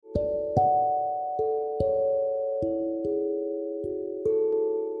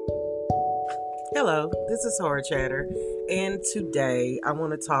Hello, this is Horror Chatter, and today I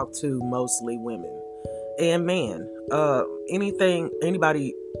want to talk to mostly women and men.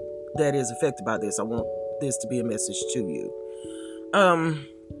 Anybody that is affected by this, I want this to be a message to you.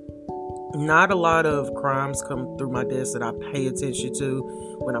 Not a lot of crimes come through my desk that I pay attention to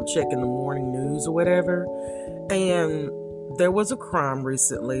when I'm checking the morning news or whatever. And there was a crime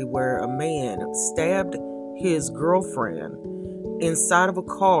recently where a man stabbed his girlfriend inside of a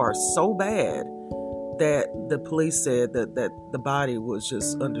car so bad that the police said that the body was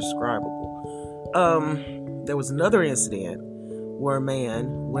just undescribable. There was another incident where a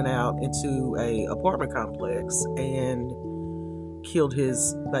man went out into a apartment complex and killed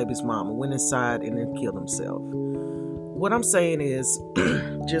his baby's mama, went inside and then killed himself. What I'm saying is,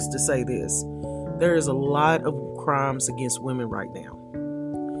 just to say this, there is a lot of crimes against women right now.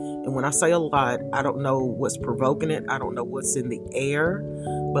 And when I say a lot, I don't know what's provoking it. I don't know what's in the air.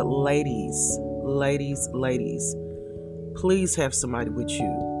 But ladies, please have somebody with you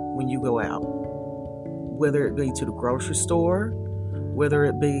when you go out. Whether it be to the grocery store, whether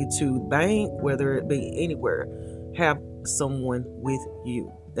it be to the bank, whether it be anywhere, have someone with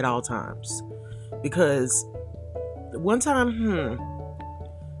you at all times. Because one time,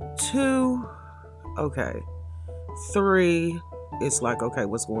 2, okay, 3, it's like, okay,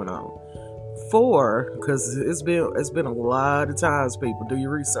 what's going on? 4, because it's been a lot of times, people, do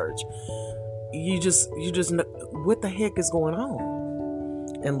your research. You just know what the heck is going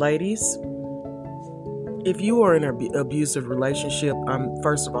on. And ladies, if you are in an abusive relationship,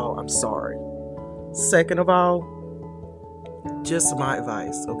 first of all, I'm sorry. Second of all, just my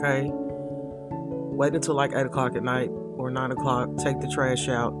advice, okay? Wait until like 8 o'clock at night or 9 o'clock, take the trash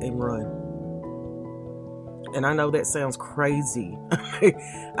out and run. And I know that sounds crazy.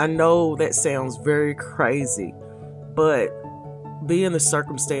 I know that sounds very crazy. But being the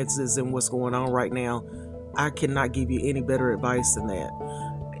circumstances and what's going on right now, I cannot give you any better advice than that.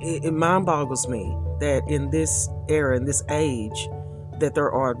 It mind boggles me that in this era, in this age, that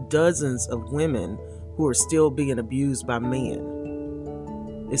there are dozens of women who are still being abused by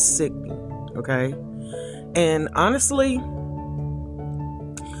men. It's sickening, okay? And honestly,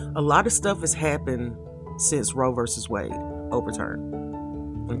 a lot of stuff has happened since Roe versus Wade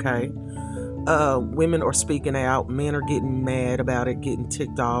overturned. Okay? Women are speaking out. Men are getting mad about it, getting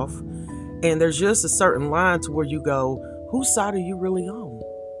ticked off. And there's just a certain line to where you go, whose side are you really on?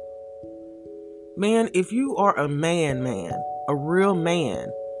 Man, if you are a man, a real man,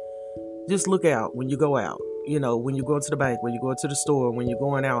 just look out when you go out. You know, when you go to the bank, when you go to the store, when you're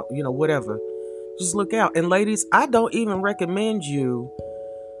going out, whatever. Just look out. And ladies, I don't even recommend you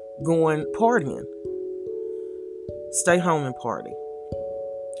going partying. Stay home and party.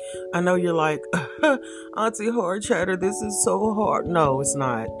 I know you're like, Auntie Horror Chatter, this is so hard. No, it's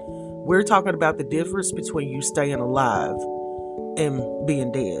not. We're talking about the difference between you staying alive and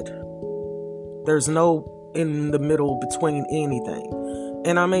being dead. There's no in the middle between anything.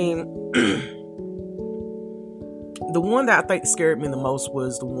 And I mean, the one that I think scared me the most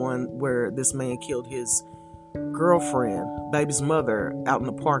was the one where this man killed his girlfriend, baby's mother, out in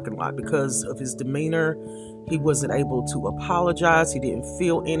the parking lot because of his demeanor. He wasn't able to apologize. He didn't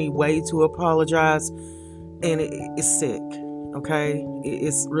feel any way to apologize. And it's sick, okay?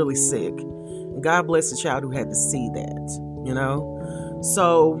 It's really sick. And God bless the child who had to see that,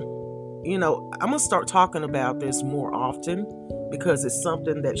 So, I'm going to start talking about this more often because it's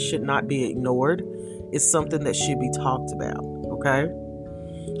something that should not be ignored. It's something that should be talked about, okay?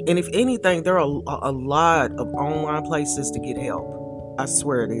 And if anything, there are a lot of online places to get help. I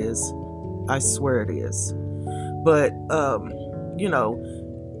swear it is. But,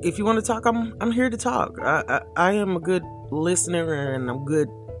 if you want to talk, I'm here to talk. I am a good listener and I'm a good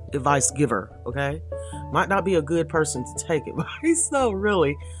advice giver, okay? Might not be a good person to take advice, though,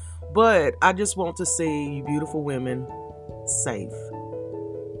 really. But I just want to see you beautiful women safe,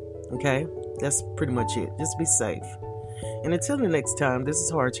 okay? That's pretty much it. Just be safe. And until the next time, this is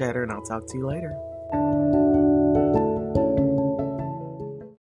Horror Chatter, and I'll talk to you later.